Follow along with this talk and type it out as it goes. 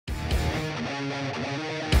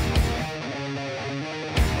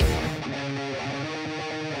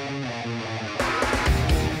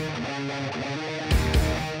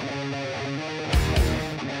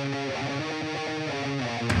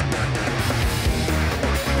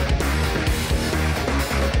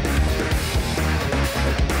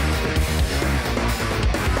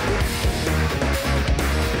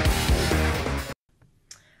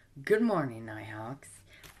Good morning, Nighthawks.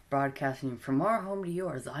 Broadcasting from our home to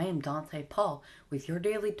yours, I am Dante Paul with your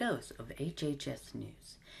daily dose of HHS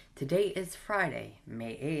news. Today is Friday,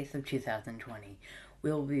 May 8th of 2020.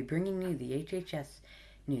 We will be bringing you the HHS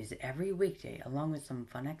news every weekday along with some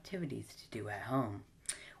fun activities to do at home.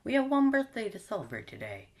 We have one birthday to celebrate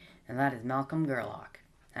today, and that is Malcolm Gerlach.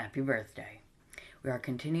 Happy birthday. We are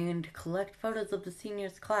continuing to collect photos of the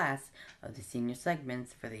seniors class of the senior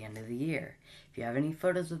segments for the end of the year. If you have any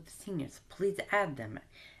photos of the seniors, please add them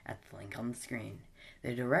at the link on the screen.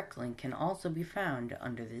 The direct link can also be found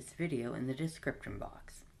under this video in the description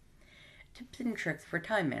box. Tips and tricks for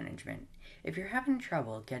time management. If you're having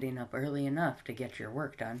trouble getting up early enough to get your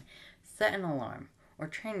work done, set an alarm or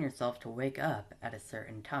train yourself to wake up at a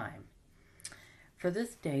certain time. For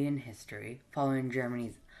this day in history, following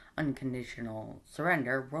Germany's unconditional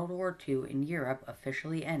surrender, World War II in Europe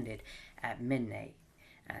officially ended at midnight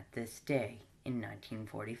at this day in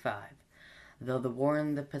 1945, though the war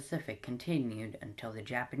in the Pacific continued until the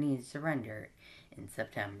Japanese surrender in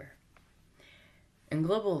September. In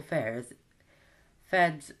global affairs,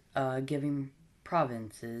 Feds giving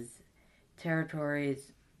provinces,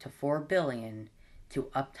 territories to $4 billion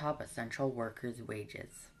to up-top essential workers'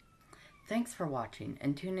 wages. Thanks for watching,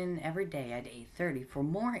 and tune in every day at 8:30 for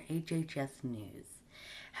more HHS news.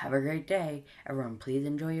 Have a great day. Everyone, please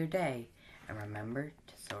enjoy your day, and remember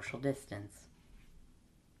to social distance.